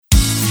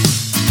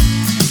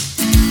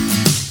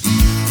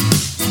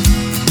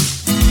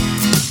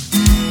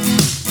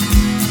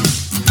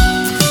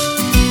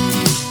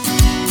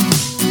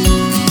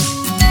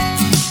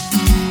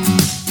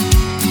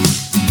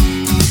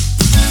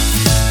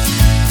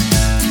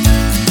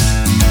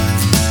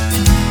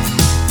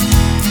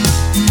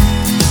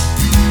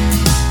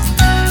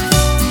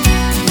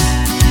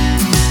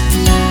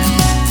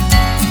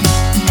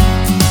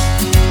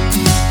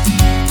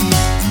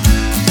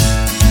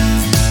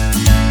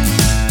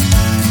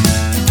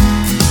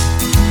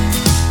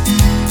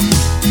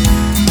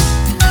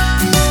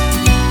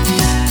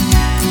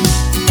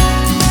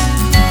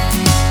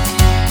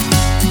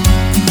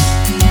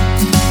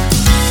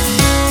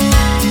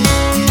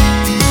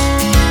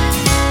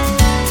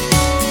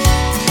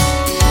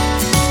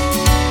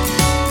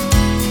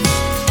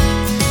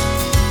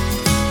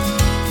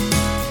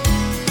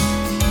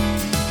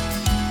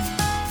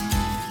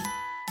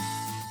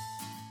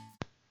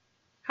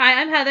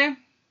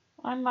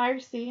I'm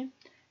Marcy.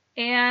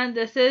 And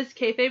this is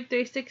Kayfabe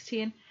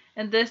 316.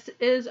 And this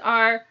is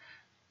our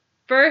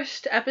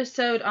first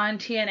episode on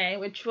TNA,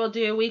 which we'll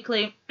do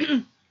weekly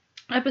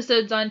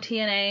episodes on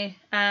TNA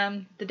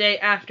the day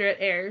after it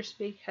airs,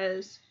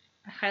 because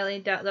I highly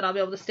doubt that I'll be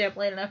able to stay up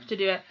late enough to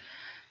do it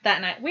that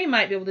night. We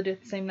might be able to do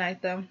it the same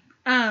night, though.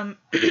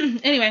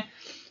 Anyway.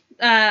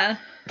 Yeah.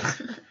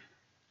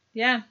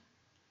 Sorry.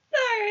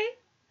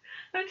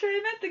 I'm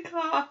trying not to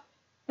cough.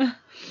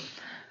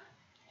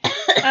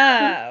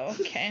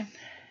 Okay.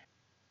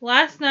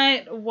 Last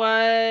night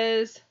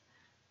was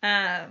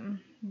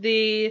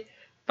the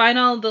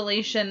final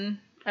deletion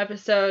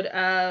episode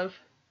of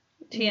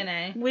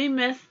TNA. We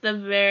missed the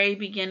very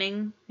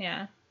beginning.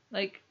 Yeah,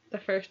 like the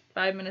first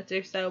 5 minutes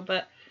or so,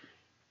 but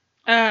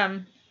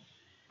at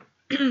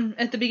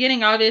the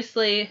beginning,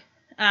 obviously,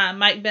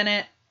 Mike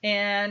Bennett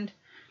and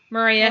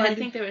Maria. I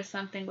think there was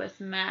something with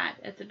Matt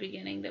at the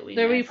beginning that we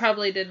missed. We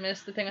probably did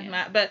miss the thing with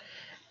Matt, but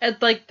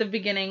at like the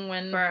beginning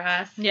when... For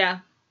us.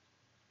 Yeah.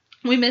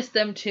 We missed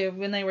them too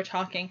when they were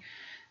talking.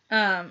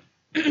 But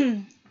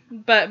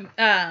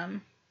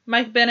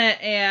Mike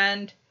Bennett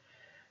and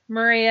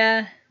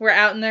Maria were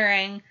out in the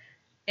ring,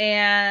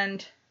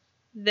 and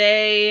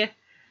they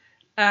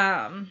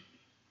were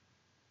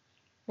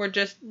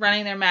just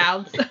running their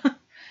mouths.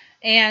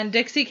 And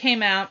Dixie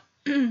came out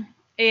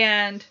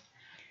and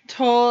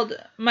told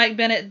Mike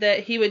Bennett that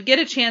he would get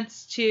a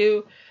chance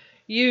to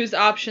use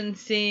Option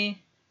C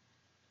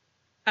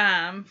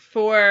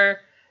for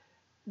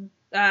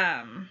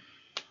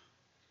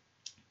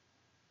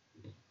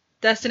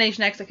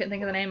Destination X. I couldn't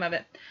think of the name of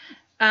it.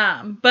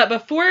 But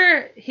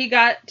before he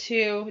got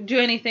to do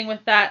anything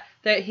with that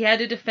he had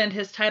to defend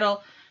his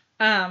title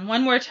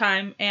one more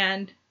time,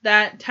 and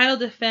that title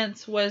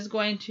defense was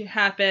going to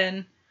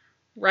happen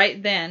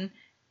right then.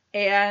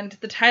 And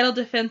the title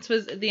defense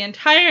was the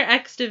entire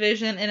X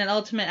division in an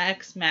Ultimate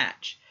X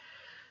match.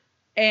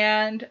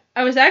 And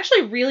I was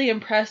actually really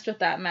impressed with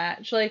that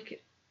match.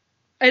 Like,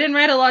 I didn't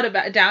write a lot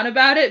down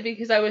about it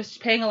because I was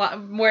paying a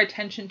lot more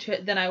attention to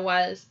it than I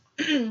was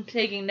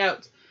taking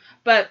notes.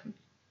 But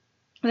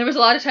there was a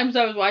lot of times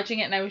I was watching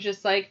it and I was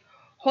just like,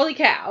 holy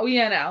cow,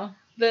 you know,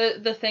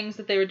 the things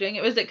that they were doing.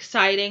 It was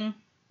exciting.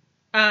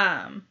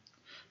 The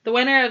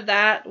winner of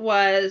that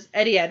was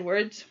Eddie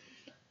Edwards.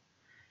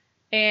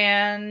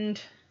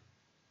 And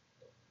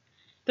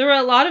there were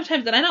a lot of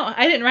times, and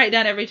I didn't write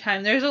down every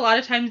time. There's a lot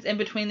of times in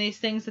between these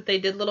things that they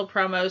did little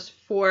promos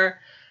for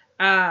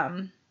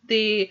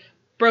the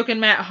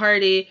Broken Matt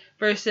Hardy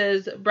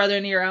versus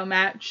Brother Nero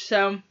match.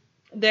 So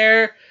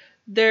I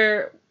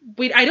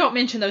don't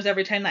mention those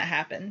every time that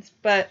happens.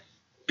 But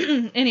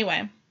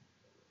anyway,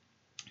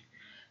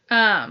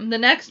 the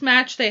next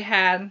match they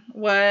had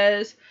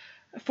was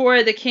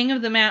for the King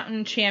of the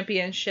Mountain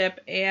Championship,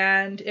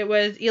 and it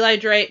was Eli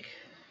Drake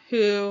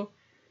who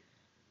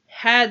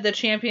had the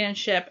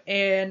championship,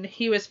 and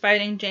he was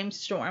fighting James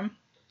Storm.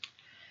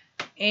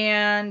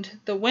 And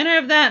the winner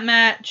of that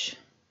match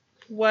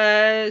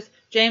was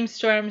James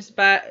Storm,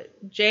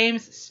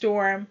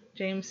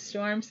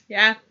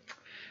 yeah,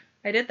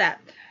 I did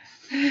that.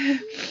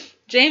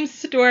 James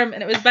Storm,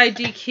 and it was by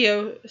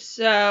DQ,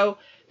 so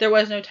there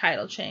was no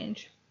title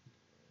change.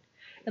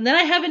 And then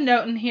I have a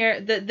note in here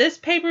that this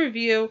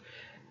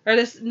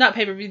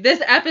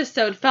this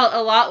episode felt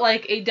a lot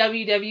like a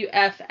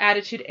WWF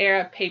Attitude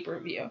Era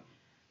pay-per-view.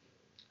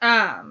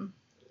 And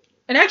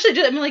actually,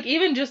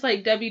 even just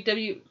like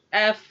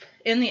WWF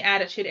in the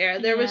Attitude Era,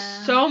 there was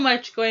so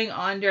much going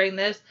on during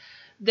this.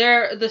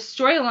 The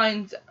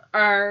storylines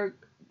are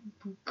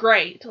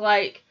great.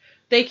 Like,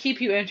 they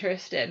keep you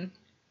interested.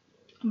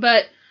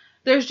 But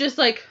there's just,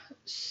 like,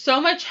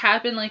 so much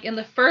happened, like, in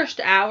the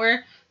first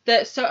hour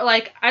that, so,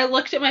 like, I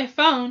looked at my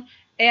phone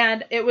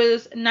and it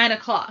was 9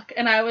 o'clock.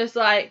 And I was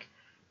like,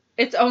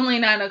 it's only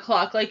 9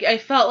 o'clock. Like, I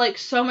felt like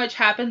so much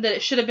happened that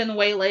it should have been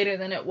way later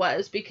than it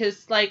was.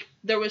 Because, like,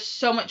 there was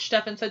so much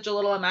stuff in such a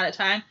little amount of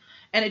time.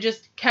 And it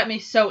just kept me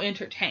so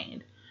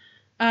entertained.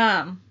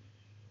 Then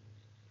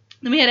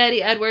we had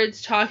Eddie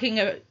Edwards doing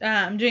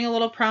a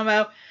little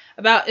promo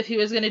about if he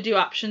was going to do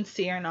Option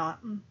C or not.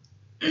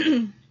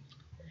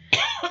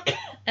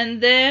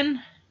 And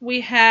then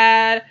we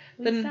had...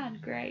 We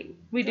sound great.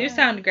 We do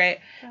sound great.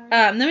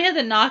 Then we had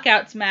the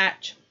Knockouts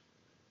match.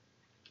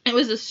 It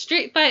was a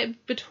street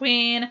fight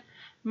between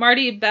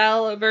Marty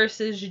Bell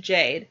versus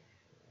Jade.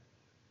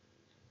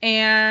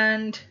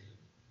 And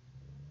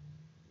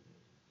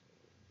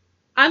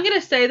I'm going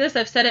to say this.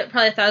 I've said it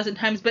probably 1,000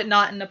 times, but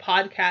not in the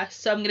podcast.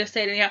 So I'm going to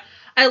say it anyhow.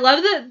 I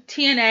love that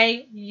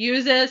TNA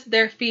uses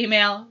their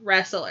female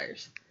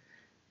wrestlers.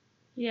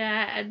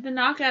 Yeah, the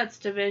Knockouts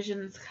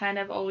division's kind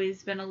of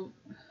always been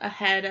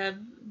ahead of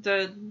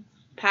the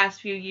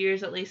past few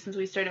years, at least since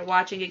we started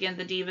watching again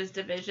the Divas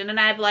division. And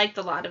I've liked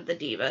a lot of the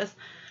Divas,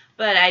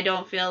 but I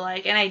don't feel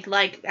like, and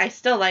I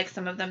still like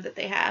some of them that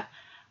they have,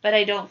 but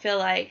I don't feel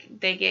like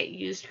they get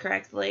used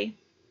correctly.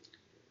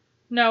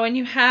 No, and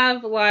you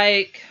have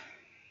like,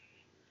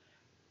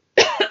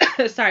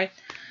 sorry,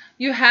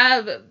 you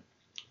have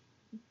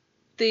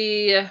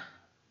the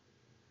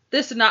the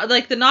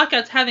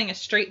Knockouts having a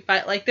street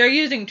fight. Like, they're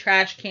using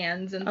trash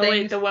cans and things. Oh,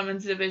 wait, the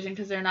women's division,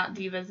 because they're not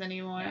divas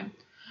anymore. Yeah.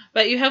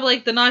 But you have,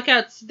 like, the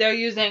Knockouts, they're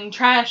using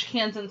trash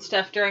cans and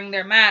stuff during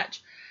their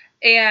match.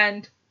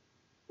 And,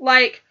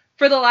 like,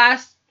 for the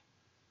last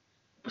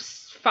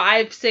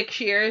 5-6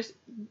 years,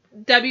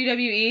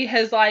 WWE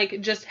has,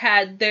 like, just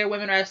had their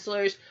women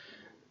wrestlers,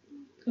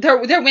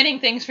 they're winning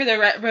things for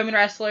their women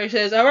wrestlers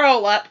as a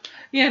roll-up,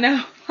 you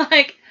know?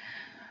 Like,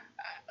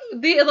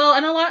 and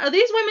a lot of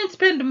these women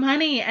spend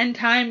money and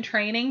time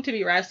training to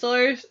be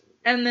wrestlers,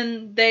 and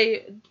then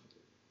they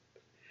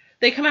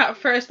come out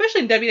for,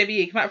 especially in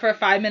WWE, come out for a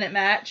 5-minute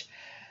match,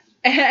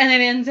 and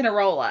it ends in a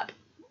roll-up.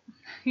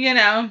 You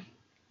know?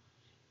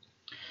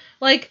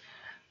 Like,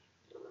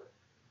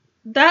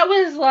 that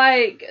was,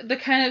 like, the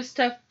kind of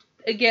stuff,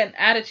 again,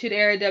 Attitude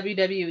Era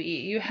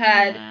WWE. You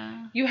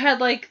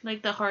had, like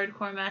the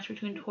hardcore match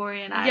between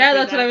Tori and Ivy. Yeah,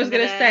 that's what I was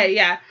going to say,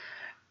 yeah.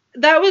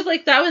 That was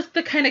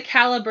the kind of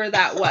caliber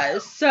that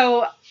was.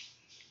 So,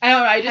 I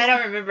don't know, I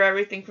don't remember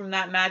everything from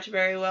that match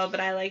very well, but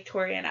I like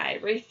Tori and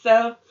Ivory,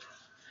 so.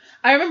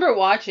 I remember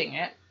watching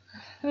it.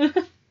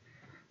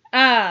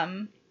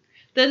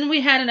 Then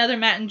we had another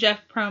Matt and Jeff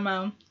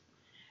promo.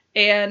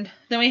 And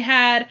then we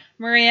had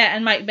Maria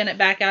and Mike Bennett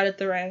back out at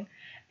the ring.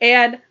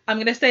 And I'm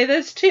going to say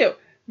this too.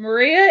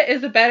 Maria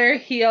is a better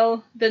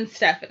heel than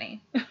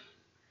Stephanie.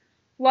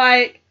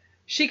 Like,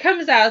 she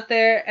comes out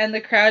there and the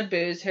crowd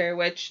boos her,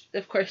 which,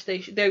 of course,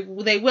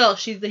 they will.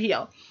 She's the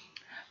heel.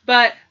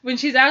 But when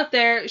she's out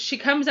there, she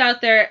comes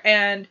out there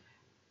and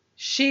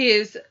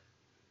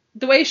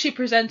the way she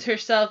presents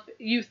herself,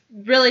 you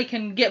really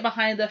can get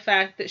behind the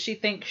fact that she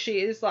thinks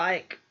she's,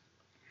 like,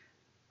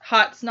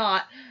 hot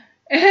snot.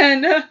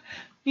 And,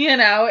 you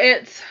know,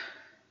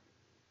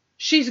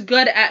 she's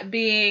good at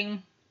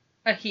being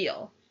a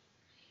heel.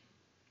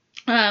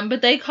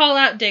 But they call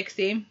out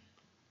Dixie.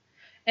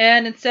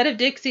 And instead of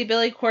Dixie,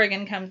 Billy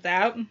Corgan comes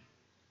out.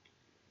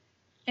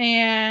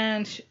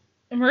 And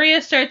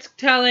Maria starts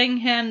telling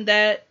him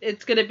that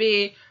it's going to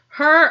be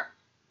her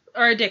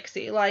or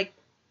Dixie. Like,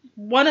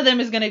 one of them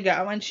is going to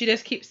go. And she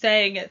just keeps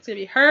saying it's going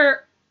to be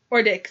her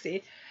or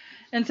Dixie.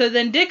 And so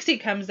then Dixie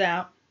comes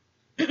out.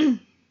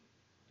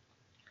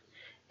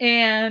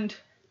 And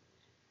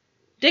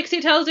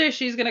Dixie tells her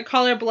she's going to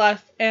call her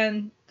bluff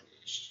and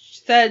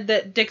said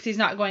that Dixie's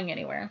not going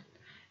anywhere.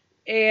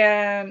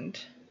 And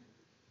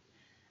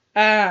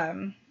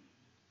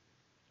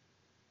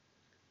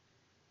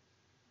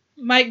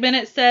Mike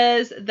Bennett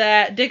says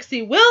that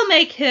Dixie will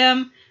make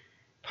him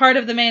part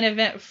of the main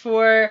event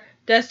for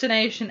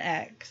Destination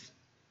X.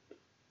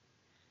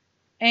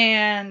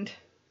 And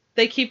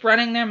they keep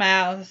running their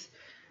mouths.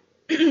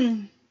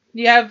 You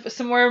have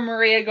some more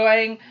Maria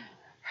going,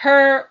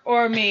 her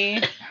or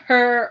me,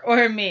 her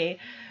or me.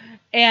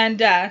 And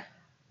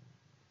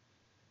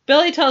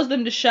Billy tells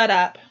them to shut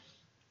up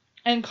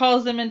and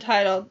calls them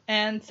entitled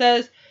and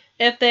says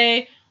if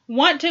they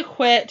want to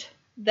quit,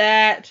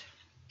 that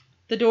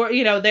the door,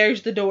 you know,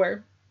 there's the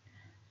door.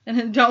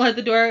 And don't let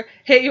the door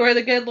hit you or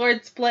the good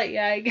Lord split you,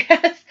 I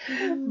guess.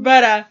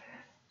 But,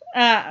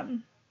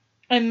 and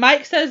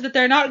Mike says that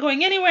they're not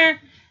going anywhere.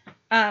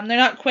 They're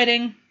not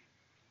quitting.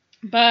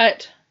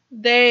 But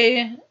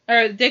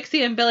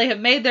Dixie and Billy have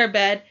made their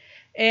bed,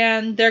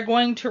 and they're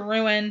going to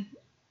ruin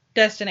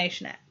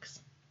Destination X,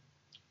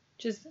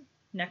 which is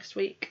next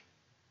week.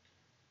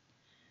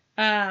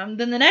 Then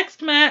the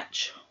next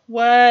match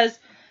was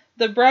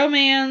the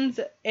Bromans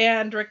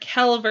and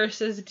Raquel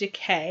versus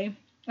Decay.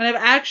 And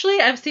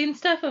I've seen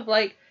stuff of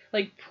like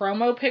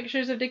promo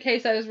pictures of Decay,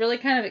 so I was really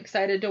kind of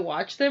excited to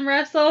watch them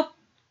wrestle.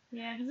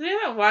 Yeah, because we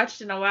haven't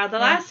watched in a while. The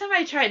last time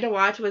I tried to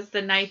watch was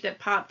the night that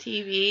Pop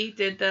TV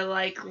did the,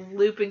 like,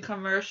 looping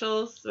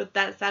commercials with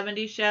that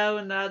 70s show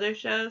and the other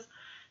shows.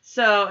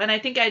 So, and I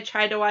think I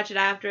tried to watch it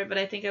after it, but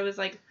I think I was,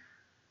 like,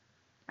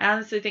 I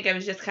honestly think I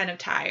was just kind of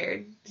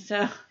tired.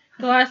 So.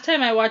 The last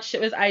time I watched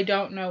it was I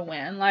don't know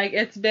when. Like,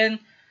 it's been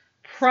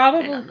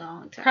probably a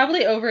long time.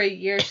 Probably over a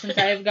year since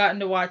I have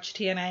gotten to watch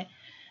TNA.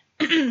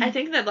 I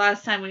think that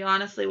last time we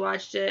honestly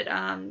watched it,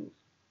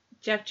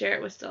 Jeff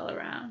Jarrett was still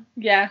around.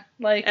 Yeah,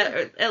 like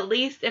at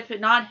least if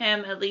not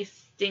him, at least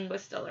Sting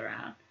was still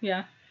around.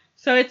 Yeah,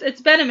 so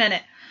it's been a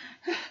minute.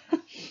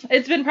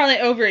 It's been probably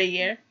over a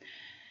year.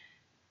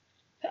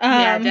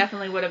 Yeah, it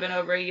definitely would have been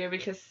over a year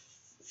because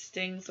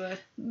Sting's with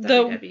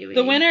WWE.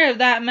 The winner of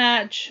that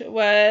match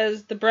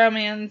was the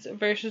Bromans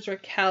versus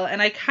Raquel,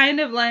 and I kind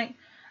of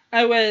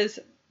I was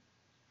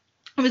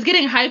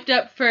getting hyped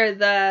up for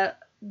the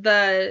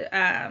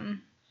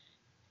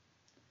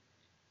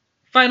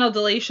final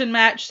deletion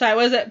match, so I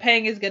wasn't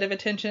paying as good of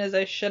attention as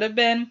I should have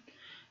been.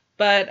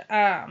 But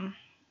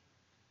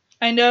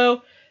I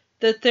know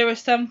that there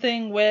was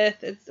something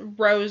with it's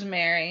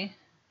Rosemary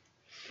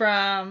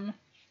from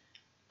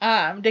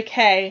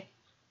Decay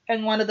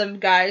and one of them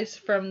guys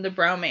from the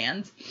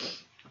Bromans.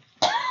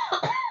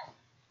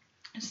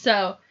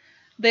 So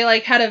they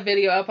had a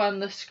video up on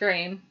the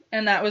screen,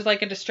 and that was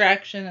a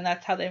distraction, and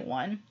that's how they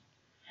won.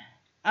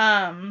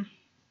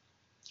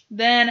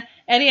 Then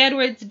Eddie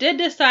Edwards did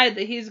decide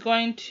that he's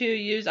going to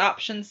use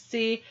option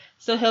C,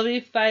 so he'll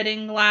be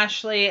fighting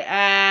Lashley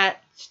at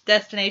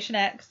Destination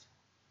X.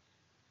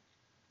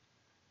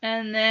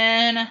 And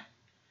then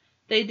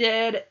they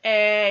did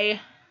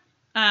a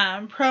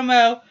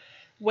promo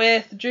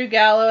with Drew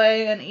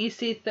Galloway and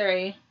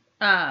EC3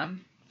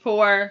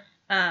 for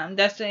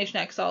Destination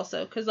X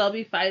also, because they'll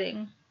be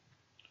fighting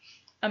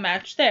a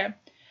match there.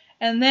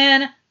 And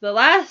then the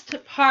last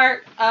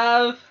part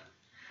of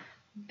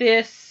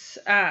this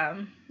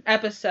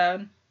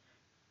episode,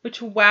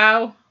 which,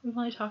 wow, we've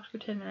only talked for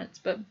 10 minutes,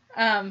 but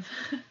I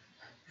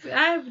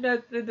have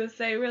nothing to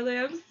say, really.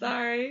 I'm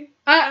sorry.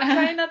 I'm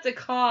trying not to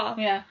cough.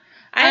 Yeah.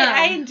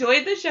 I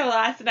enjoyed the show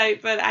last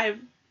night, but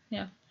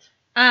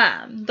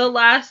the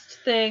last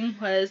thing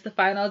was the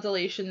final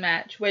deletion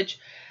match, which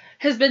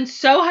has been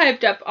so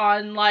hyped up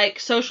on, like,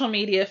 social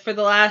media for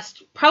the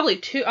last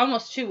probably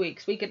almost 2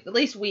 weeks, at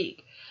least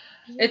week.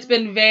 Yeah. It's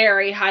been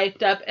very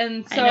hyped up,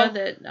 and so I know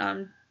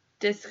that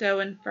Disco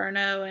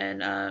Inferno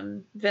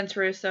and Vince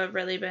Russo have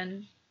really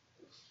been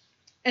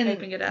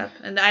hyping it up,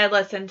 and I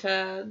listen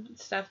to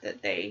stuff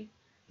that they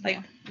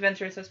Vince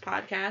Russo's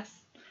podcast.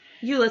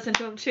 You listen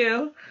to him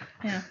too.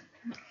 Yeah.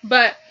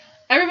 But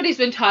everybody's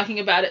been talking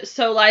about it.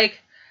 So, like,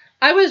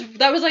 I was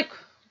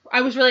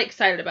really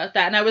excited about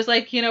that. And I was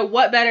like, you know,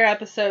 what better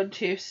episode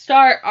to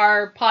start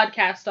our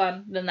podcast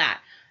on than that?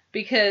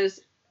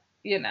 Because,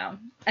 you know,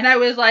 and I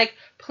was like,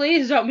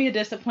 please don't be a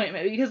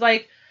disappointment. Because,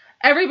 like,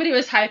 everybody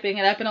was hyping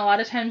it up. And a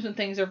lot of times when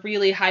things are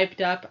really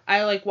hyped up,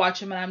 I, like, watch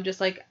them and I'm just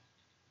like,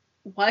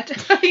 what?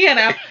 You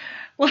know?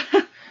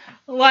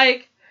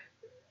 Like,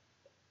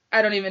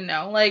 I don't even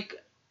know. Like,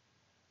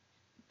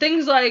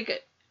 things that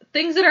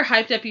are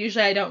hyped up,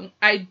 usually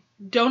I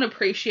don't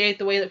appreciate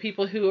the way that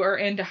people who are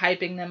into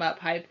hyping them up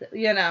hype,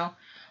 you know.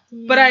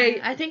 Yeah, but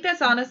I think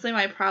that's honestly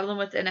my problem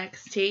with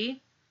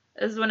NXT,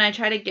 is when I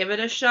try to give it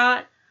a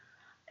shot,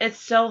 it's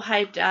so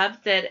hyped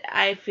up that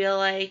I feel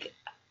like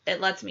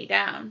it lets me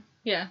down.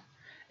 Yeah.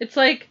 It's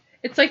like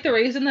the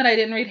reason that I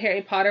didn't read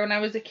Harry Potter when I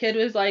was a kid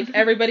was, like,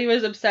 everybody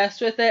was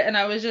obsessed with it, and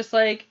I was just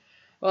like,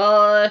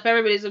 well, if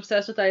everybody's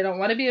obsessed with it, I don't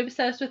want to be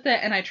obsessed with it.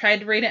 And I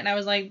tried to read it, and I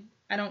was like,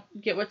 I don't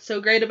get what's so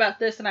great about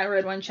this, and I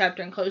read one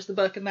chapter and closed the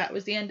book, and that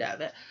was the end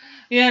of it,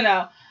 you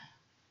know.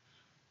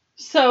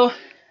 So,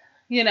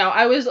 you know,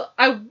 I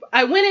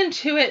went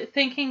into it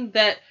thinking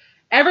that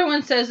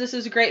everyone says this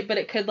is great, but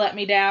it could let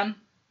me down,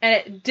 and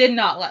it did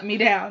not let me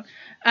down.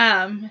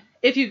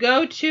 If you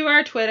go to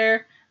our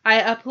Twitter,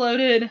 I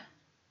uploaded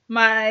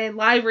my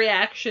live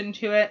reaction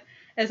to it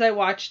as I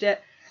watched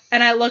it,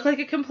 and I look like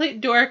a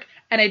complete dork,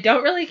 and I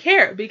don't really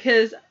care,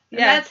 because, yeah. And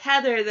that's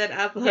Heather that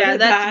uploaded that. Yeah,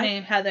 that's me,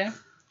 Heather.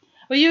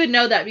 Well, you would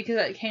know that because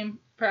it came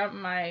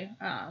from my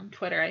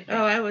Twitter, I think.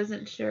 Oh, I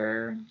wasn't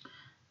sure.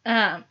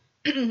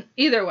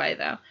 Either way,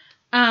 though.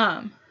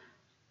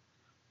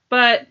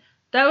 But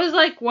that was,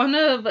 like, one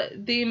of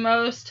the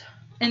most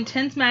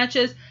intense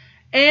matches.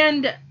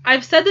 And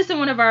I've said this in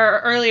one of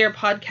our earlier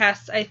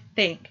podcasts, I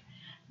think.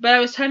 But I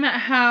was talking about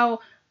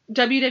how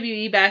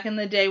WWE back in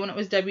the day when it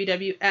was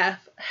WWF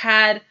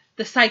had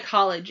the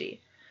psychology.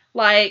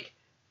 Like,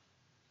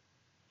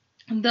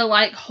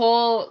 the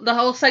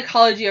whole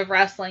psychology of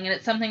wrestling, and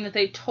it's something that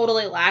they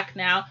totally lack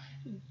now.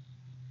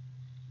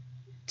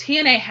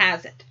 TNA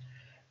has it,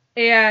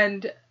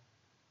 and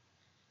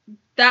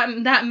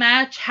that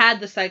match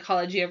had the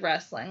psychology of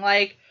wrestling.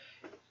 Like,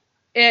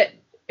 it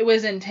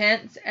was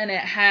intense, and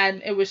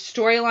it was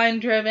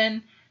storyline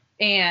driven,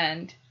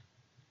 and,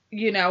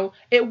 you know,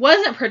 it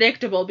wasn't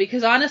predictable,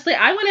 because honestly,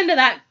 I went into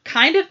that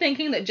kind of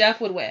thinking that Jeff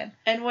would win.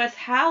 And with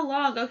how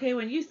long, okay,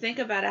 when you think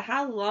about it,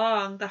 how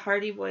long the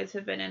Hardy Boys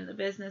have been in the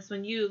business,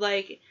 when you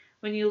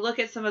look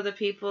at some of the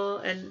people,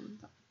 and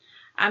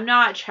I'm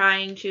not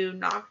trying to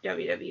knock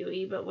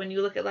WWE, but when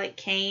you look at, like,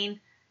 Kane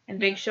and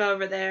Big Show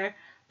over there,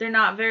 they're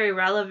not very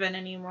relevant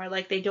anymore.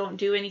 Like, they don't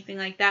do anything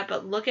like that,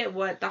 but look at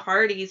what the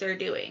Hardys are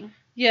doing.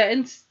 Yeah,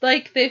 and,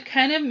 like, they've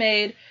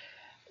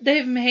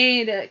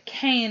made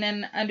Kane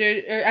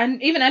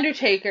and even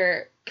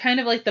Undertaker kind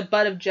of like the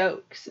butt of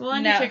jokes. Well,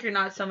 Undertaker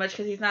not so much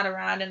because he's not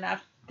around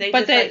enough. They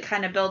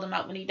kind of build him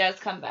up when he does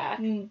come back.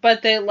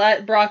 But they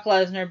let Brock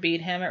Lesnar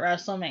beat him at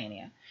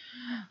WrestleMania.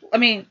 I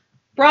mean,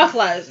 Brock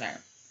Lesnar.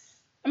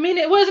 I mean,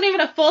 it wasn't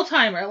even a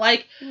full-timer.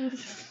 Like,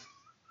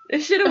 it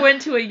should have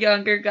went to a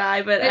younger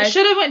guy, but it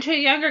should have went to a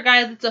younger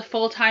guy that's a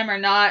full-timer,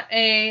 not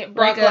a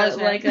Brock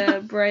Lesnar. Like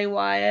a Bray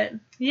Wyatt.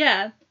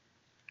 Yeah.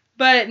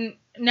 But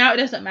now it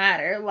doesn't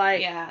matter.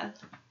 Like, yeah.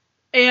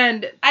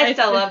 And I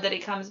still love that he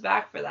comes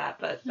back for that,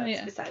 but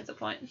that's besides the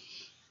point.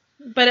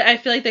 But I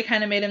feel like they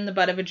kind of made him the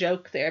butt of a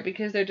joke there,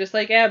 because they're just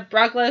like, yeah,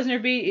 Brock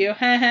Lesnar beat you,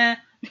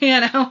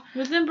 you know.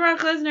 But then Brock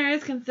Lesnar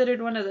is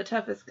considered one of the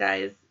toughest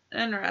guys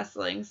in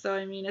wrestling, so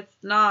I mean, it's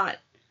not.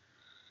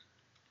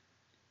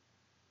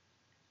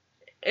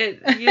 I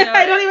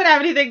don't even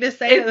have anything to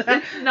say to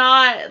that. It's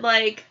not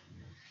like.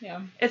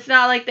 Yeah. It's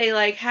not like they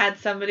like had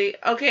somebody.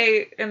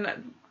 Okay,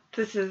 and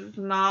this is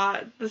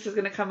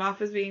gonna come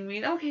off as being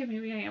mean. Okay,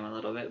 maybe I am a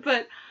little bit,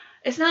 but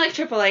it's not like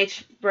Triple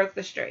H broke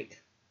the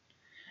streak.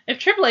 If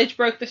Triple H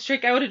broke the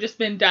streak, I would have just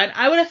been done.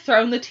 I would have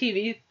thrown the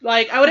TV.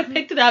 Like, I would have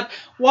picked it up,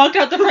 walked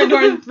out the front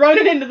door, and thrown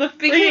it into the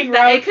freaking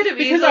road. It could have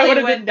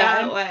easily went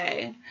that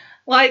way.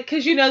 Like,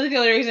 because you know that the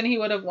only reason he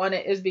would have won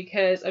it is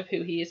because of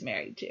who he is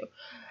married to.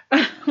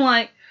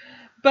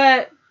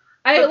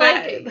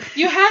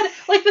 You had,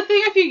 like, the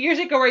thing a few years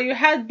ago where you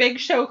had Big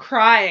Show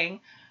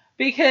crying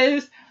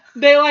because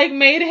they, like,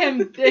 made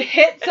him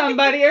hit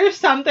somebody or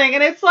something,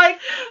 and it's like,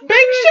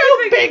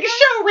 Big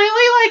Show,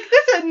 really? Like,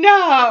 this is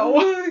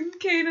no.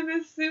 Kane in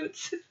his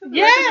suits.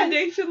 Yes.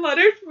 Recommendation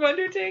letter from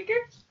Undertaker.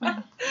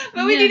 But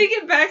we need to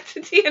get back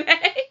to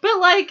TNA. But,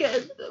 like,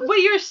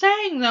 what you're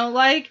saying, though,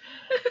 like,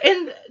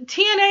 and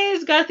TNA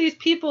has got these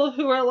people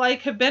who are,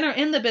 like, have been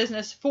in the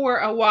business for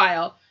a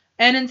while,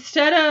 and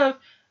instead of,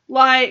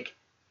 like,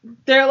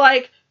 they're,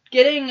 like,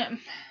 getting...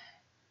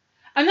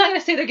 I'm not going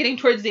to say they're getting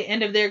towards the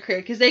end of their career,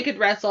 because they could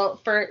wrestle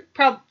for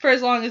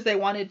as long as they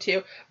wanted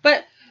to.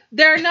 But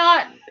they're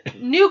not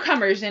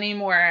newcomers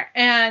anymore,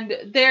 and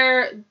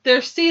they're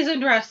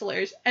seasoned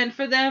wrestlers. And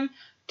for them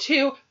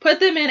to put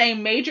them in a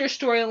major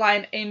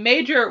storyline, a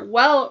major,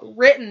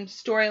 well-written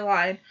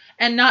storyline,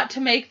 and not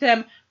to make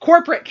them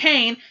Corporate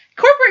Kane,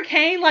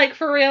 like,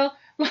 for real...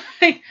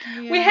 Like,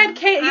 we had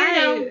Kane,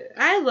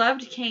 I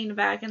loved Kane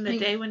back in the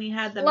day when he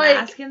had the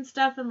mask and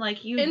stuff, and,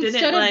 like,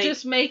 instead of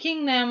just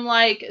making them,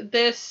 like,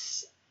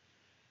 this,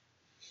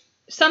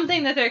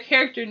 something that their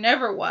character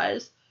never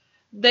was,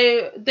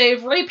 they've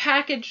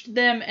repackaged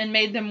them and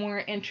made them more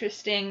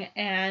interesting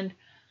and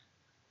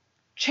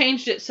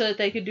changed it so that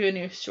they could do a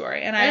new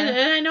story. And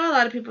I know a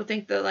lot of people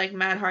think that, like,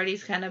 Matt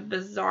Hardy's kind of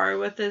bizarre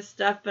with this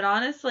stuff, but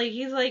honestly,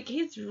 he's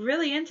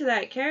really into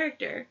that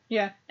character.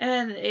 Yeah.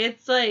 And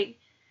it's, like...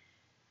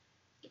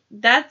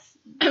 That's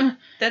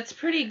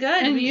pretty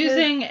good. And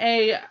using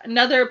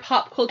another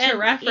pop culture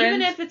reference.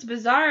 Even if it's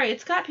bizarre,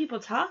 it's got people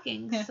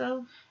talking. Yeah.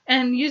 So.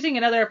 And using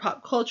another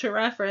pop culture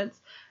reference,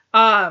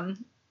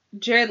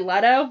 Jared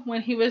Leto,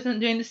 when he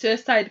wasn't doing the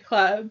Suicide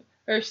Club,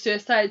 or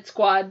Suicide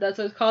Squad, that's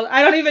what it's called.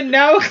 I don't even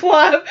know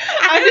club.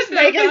 I'm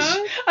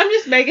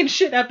just making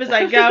shit up as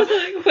I go.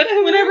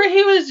 Whenever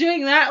he was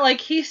doing that,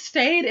 like, he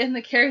stayed in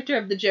the character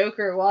of the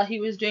Joker while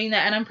he was doing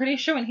that. And I'm pretty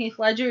sure when Heath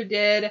Ledger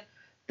did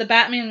the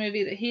Batman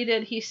movie that he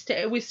did, he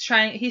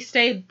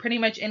stayed pretty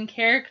much in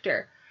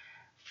character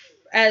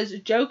as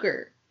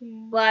Joker,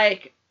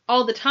 like,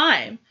 all the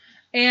time.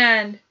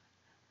 And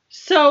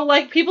so,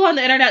 like, people on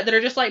the internet that are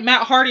just like,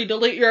 Matt Hardy,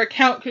 delete your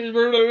account because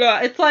blah, blah, blah.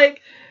 It's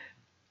like,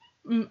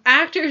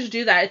 actors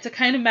do that. It's a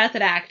kind of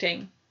method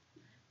acting.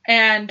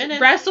 And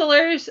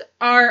wrestlers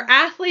are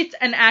athletes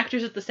and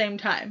actors at the same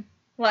time.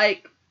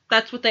 Like,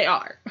 that's what they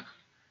are.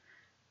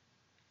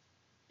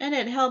 And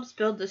it helps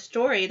build the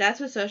story. That's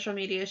what social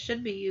media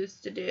should be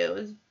used to do,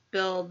 is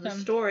build the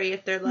story,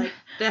 if they're, like,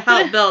 to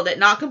help build it,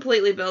 not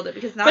completely build it,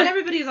 because not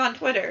everybody's on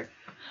Twitter.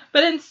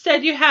 But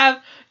instead you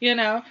have,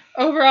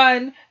 over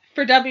on,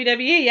 for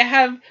WWE, you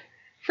have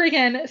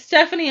freaking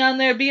Stephanie on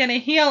there being a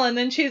heel, and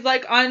then she's,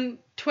 like, on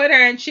Twitter,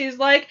 and she's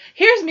like,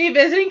 here's me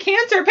visiting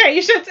cancer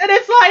patients, and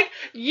it's like,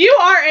 you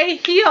are a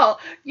heel.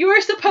 You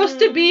are supposed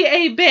to be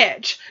a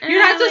bitch. You're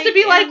not supposed to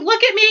be like,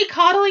 look at me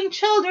coddling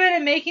children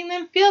and making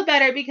them feel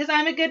better because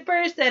I'm a good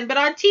person, but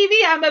on TV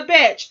I'm a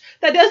bitch.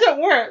 That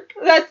doesn't work.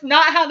 That's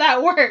not how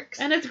that works.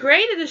 And it's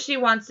great if she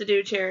wants to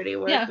do charity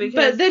work. Yeah,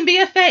 but then be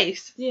a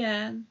face.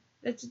 Yeah.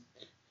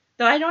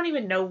 Though I don't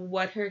even know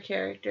what her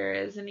character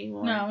is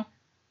anymore. No.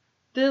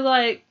 They're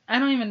like, I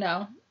don't even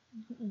know.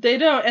 They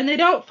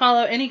don't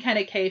follow any kind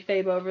of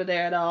kayfabe over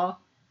there at all.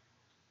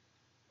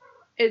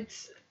 And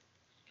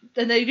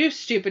they do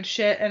stupid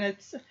shit, and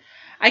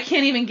I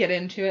can't even get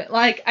into it.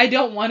 Like, I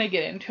don't want to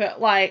get into it,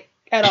 like,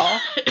 at all.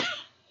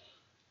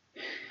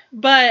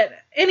 But,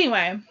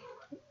 anyway,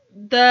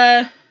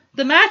 the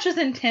match was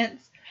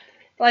intense.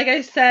 Like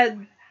I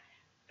said,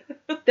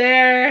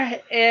 there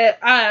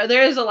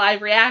is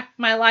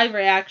my live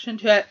reaction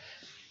to it.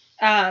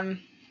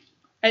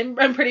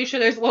 I'm pretty sure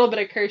there's a little bit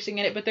of cursing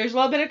in it, but there's a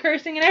little bit of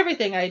cursing in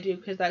everything I do,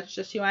 because that's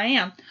just who I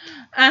am.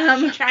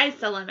 She tries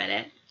to limit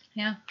it.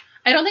 Yeah.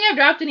 I don't think I've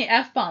dropped any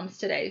F-bombs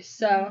today,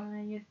 so.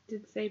 I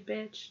did say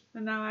bitch,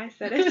 and now I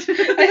said it. I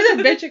said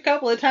bitch a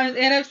couple of times,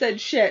 and I've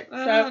said shit.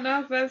 I don't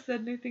know if I've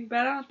said anything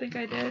bad. I don't think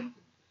I did.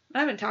 I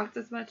haven't talked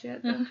as much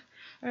yet, though.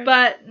 Right.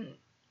 But,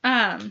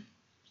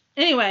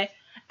 anyway,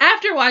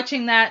 after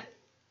watching that,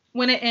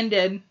 when it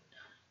ended,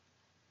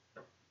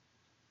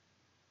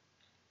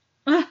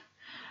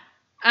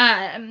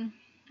 I don't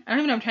even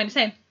know what I'm trying to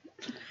say.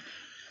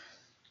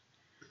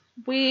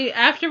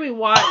 After we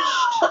watched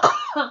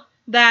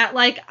that,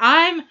 like,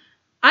 I'm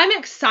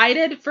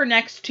excited for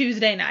next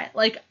Tuesday night.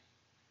 Like,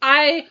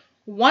 I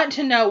want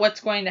to know what's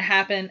going to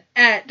happen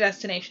at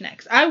Destination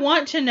X. I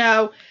want to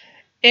know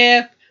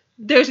if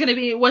there's going to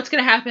be, what's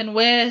going to happen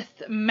with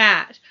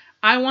Matt.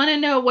 I want to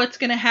know what's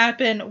going to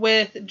happen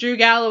with Drew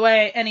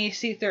Galloway and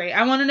EC3.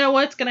 I want to know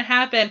what's going to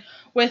happen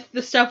with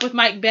the stuff with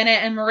Mike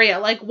Bennett and Maria.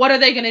 Like, what are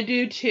they going to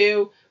do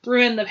to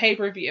ruin the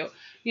pay-per-view?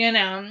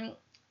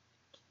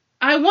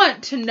 I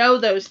want to know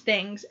those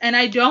things, and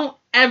I don't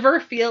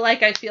ever feel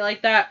like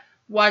that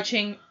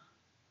watching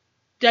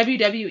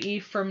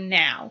WWE from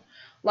now.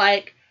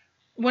 Like,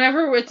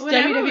 whenever it's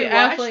Whenever WWF, we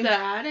watch like, the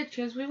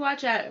Attitude, we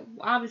watch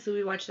obviously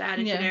we watch the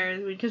Attitude Era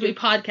because we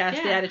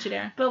podcast the Attitude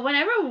Era. But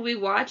whenever we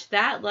watch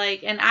that,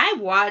 like, and I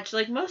watch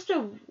like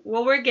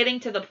we're getting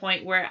to the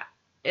point where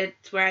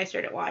it's where I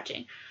started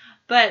watching,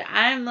 but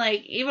I'm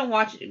like even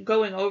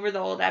going over the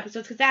old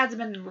episodes because that has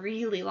been a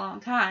really long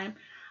time.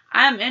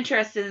 I'm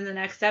interested in the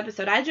next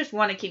episode. I just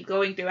want to keep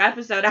going through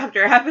episode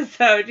after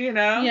episode, you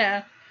know?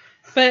 Yeah.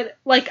 But,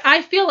 like,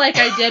 I feel like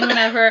I did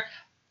whenever,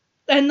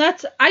 and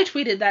I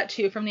tweeted that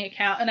too from the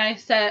account, and I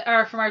said,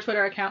 or from our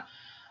Twitter account,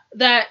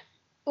 that,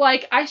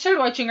 like, I started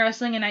watching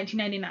wrestling in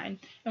 1999,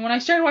 and when I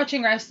started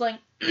watching wrestling,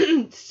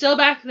 still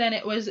back then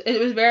it was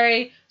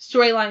very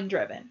storyline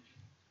driven.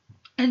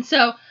 And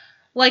so,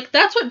 like,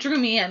 that's what drew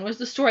me in, was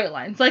the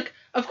storylines. Like,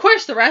 of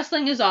course the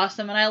wrestling is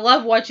awesome, and I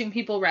love watching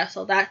people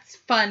wrestle, that's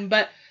fun,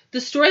 but the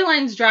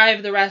storylines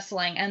drive the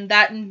wrestling, and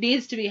that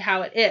needs to be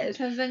how it is.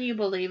 Because then you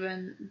believe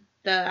in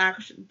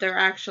they're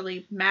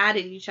actually mad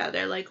at each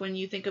other. Like when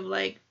you think of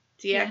like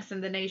DX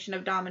and the Nation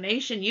of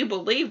Domination, you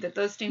believe that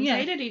those teams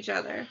hated each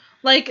other.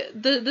 Like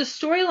the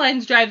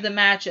storylines drive the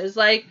matches.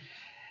 Like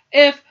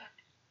if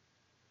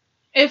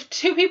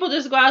two people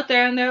just go out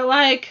there and they're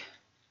like,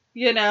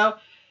 you know,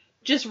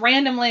 just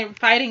randomly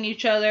fighting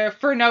each other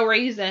for no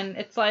reason,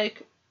 it's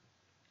like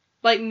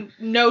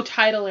no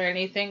title or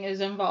anything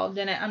is involved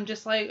in it. I'm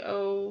just like,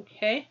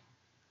 okay.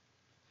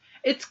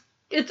 It's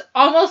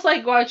almost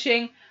like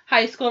watching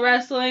high school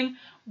wrestling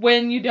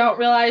when you don't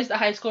realize that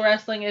high school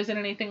wrestling isn't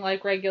anything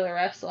like regular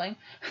wrestling.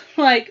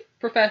 Like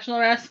professional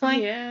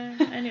wrestling. Yeah,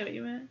 I knew what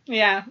you meant.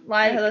 Yeah,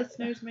 like our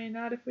listeners may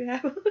not if we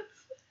have a listen.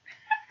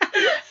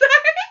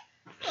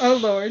 Sorry. Oh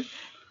Lord.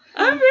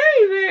 I'm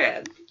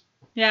very.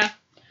 Yeah.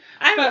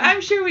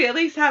 I'm sure we at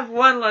least have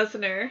one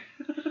listener.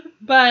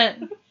 But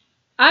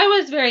I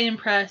was very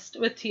impressed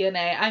with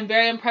TNA. I'm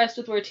very impressed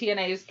with where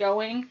TNA is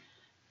going.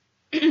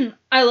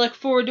 I look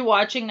forward to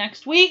watching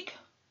next week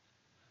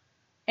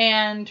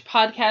and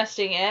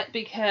podcasting it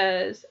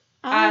because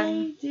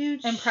I'm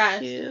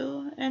impressed.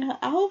 Too. And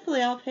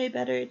hopefully I'll pay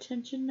better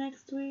attention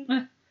next week.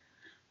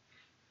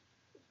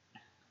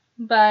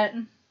 But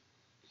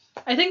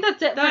I think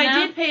that's it for now.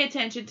 I did pay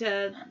attention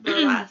to the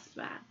last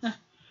match.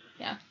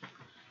 Yeah.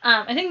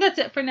 I think that's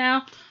it for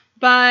now.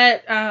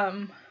 But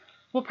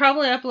we'll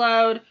probably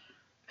upload a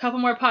couple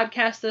more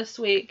podcasts this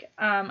week.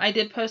 I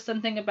did post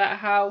something about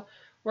how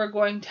we're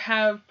going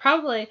to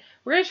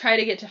try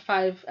to get to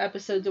 5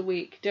 episodes a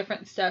week,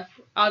 different stuff.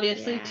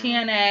 Obviously,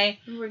 TNA.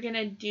 We're going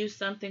to do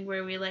something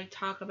where we, like,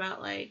 talk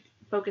about, like,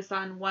 focus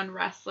on one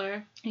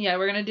wrestler. Yeah,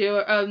 we're going to do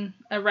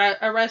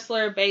a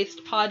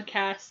wrestler-based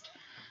podcast.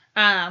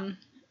 And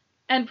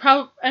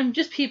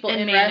just people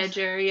in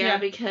manager,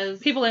 because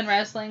people in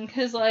wrestling,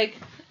 because, like,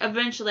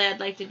 eventually I'd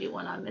like to do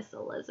one on Miss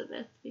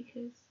Elizabeth,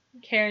 because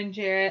Karen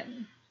Jarrett,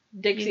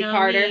 Dixie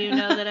Carter. You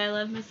know that I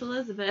love Miss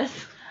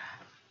Elizabeth.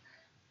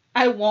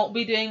 I won't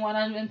be doing one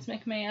on Vince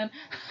McMahon.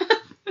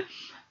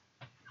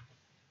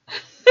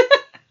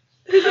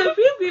 There's a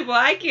few people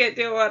I can't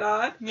do one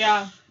on.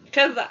 Yeah.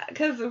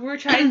 Because we're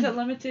trying to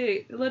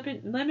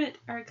limit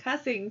our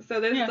cussing, so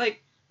there's a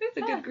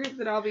good group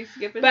that I'll be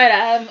skipping.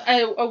 But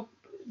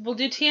we'll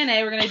do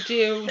TNA. We're gonna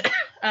do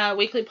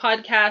weekly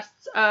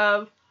podcasts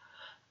of,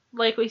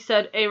 like we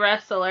said, a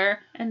wrestler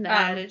and the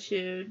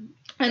Attitude,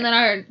 and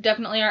then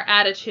definitely our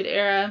Attitude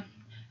Era,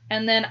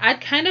 and then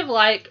I'd kind of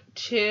like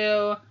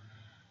to.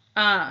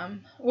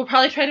 We'll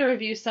probably try to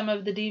review some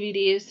of the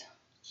DVDs.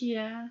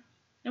 Yeah.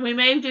 And we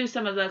may do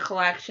some of the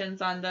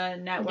collections on the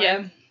network.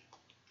 Yeah.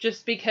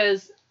 Just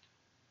because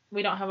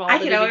we don't have all the DVDs.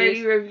 I could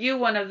already review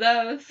one of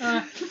those.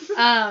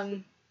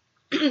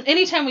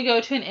 Anytime we go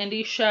to an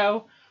indie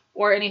show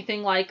or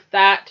anything like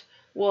that,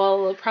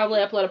 we'll probably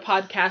upload a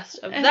podcast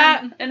of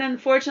that. And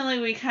unfortunately,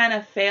 we kind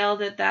of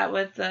failed at that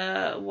with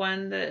the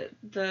one that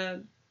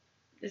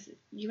is it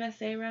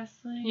USA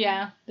Wrestling?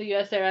 Yeah, the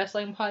USA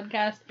Wrestling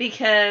podcast.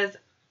 Because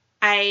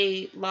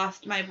I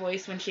lost my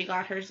voice when she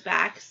got hers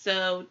back,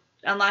 so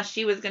unless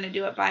she was going to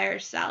do it by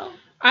herself.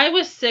 I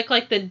was sick,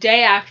 like, the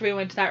day after we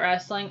went to that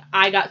wrestling.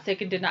 I got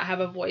sick and did not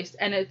have a voice,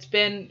 and it's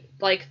been,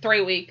 like,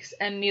 3 weeks,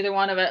 and neither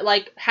one of it,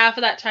 like, half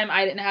of that time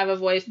I didn't have a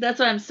voice. That's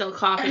why I'm still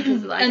coughing,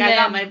 because, like, I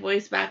got my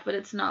voice back, but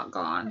it's not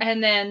gone.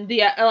 And then,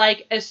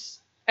 as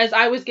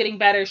I was getting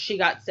better, she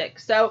got sick,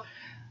 so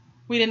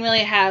we didn't really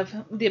have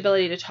the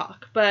ability to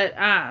talk, but,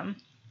 and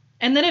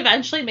then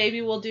eventually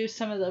maybe we'll do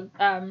some of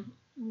the,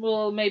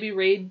 we'll maybe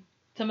read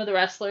some of the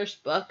wrestlers'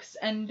 books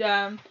and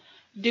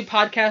do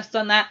podcasts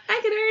on that. I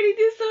could already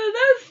do some of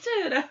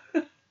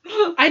those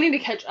too. I need to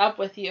catch up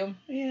with you.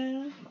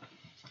 Yeah.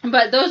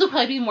 But those will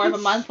probably be more of a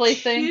monthly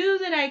thing. Two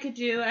that I could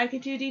do. I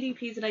could do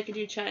DDPs and I could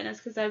do China's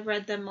because I've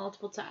read them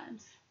multiple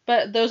times.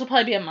 But those will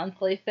probably be a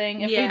monthly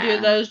thing if we do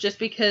those, just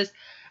because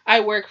I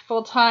work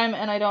full time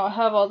and I don't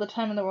have all the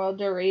time in the world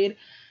to read.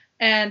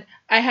 And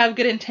I have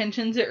good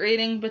intentions at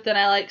reading, but then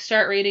I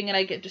start reading and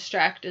I get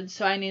distracted.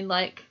 So I need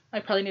I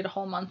probably need a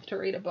whole month to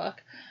read a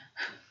book.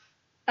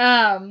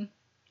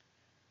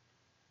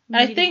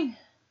 I think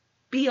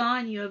be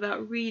on you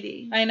about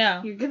reading. I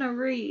know. You're gonna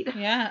read.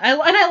 Yeah.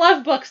 I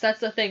love books.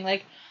 That's the thing.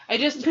 Like, I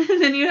just...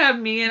 Then you have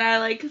me, and I,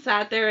 like,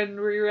 sat there and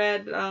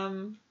reread,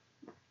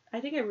 I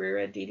think I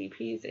reread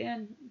DDP's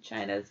and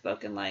China's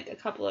book in, like, a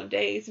couple of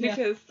days,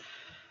 because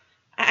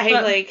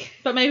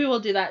But maybe we'll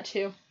do that,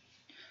 too.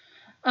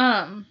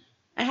 I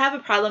have a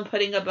problem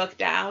putting a book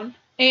down.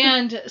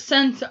 And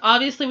since,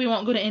 obviously, we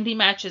won't go to indie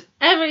matches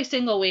every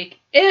single week,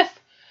 if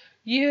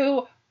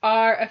you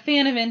are a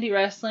fan of indie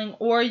wrestling,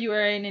 or you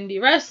are an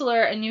indie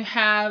wrestler, and you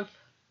have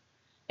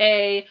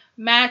a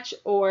match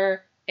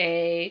or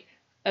a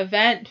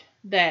event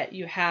that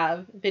you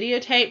have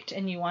videotaped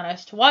and you want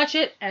us to watch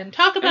it and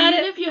talk about it.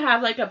 Even if you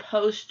have, like, a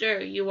poster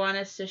you want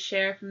us to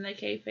share from the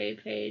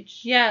kayfabe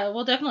page. Yeah,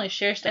 we'll definitely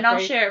share stuff. And I'll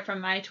share it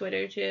from my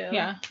Twitter, too.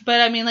 Yeah,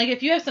 but I mean, like,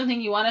 if you have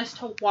something you want us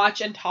to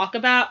watch and talk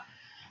about,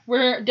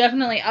 we're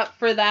definitely up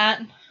for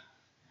that.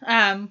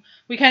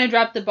 We kind of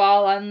dropped the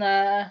ball on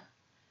the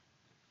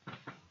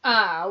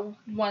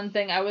one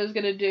thing I was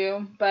going to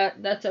do,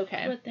 but that's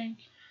okay. What thing?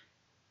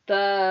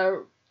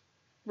 The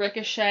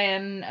Ricochet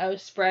and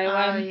Ospreay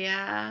one. Oh,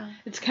 yeah.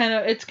 It's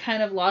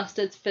kind of lost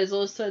its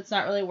fizzle, so it's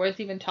not really worth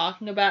even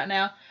talking about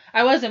now.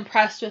 I was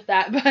impressed with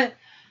that, but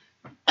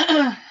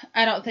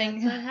I don't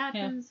think... That's what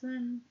happens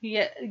when...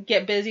 You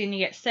get busy and you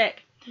get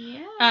sick.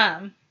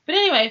 Yeah. But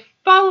anyway,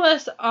 follow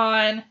us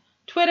on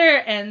Twitter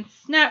and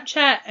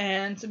Snapchat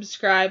and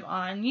subscribe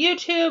on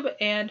YouTube,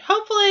 and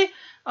hopefully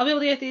I'll be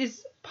able to get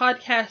these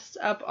podcasts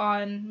up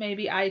on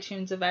maybe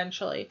iTunes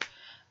eventually.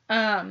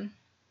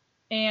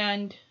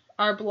 And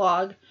our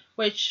blog,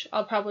 which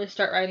I'll probably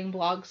start writing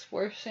blogs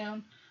for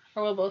soon.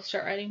 Or we'll both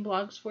start writing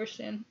blogs for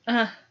soon.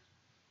 But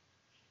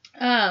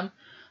I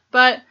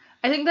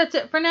think that's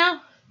it for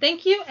now.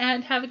 Thank you,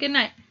 and have a good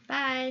night.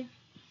 Bye.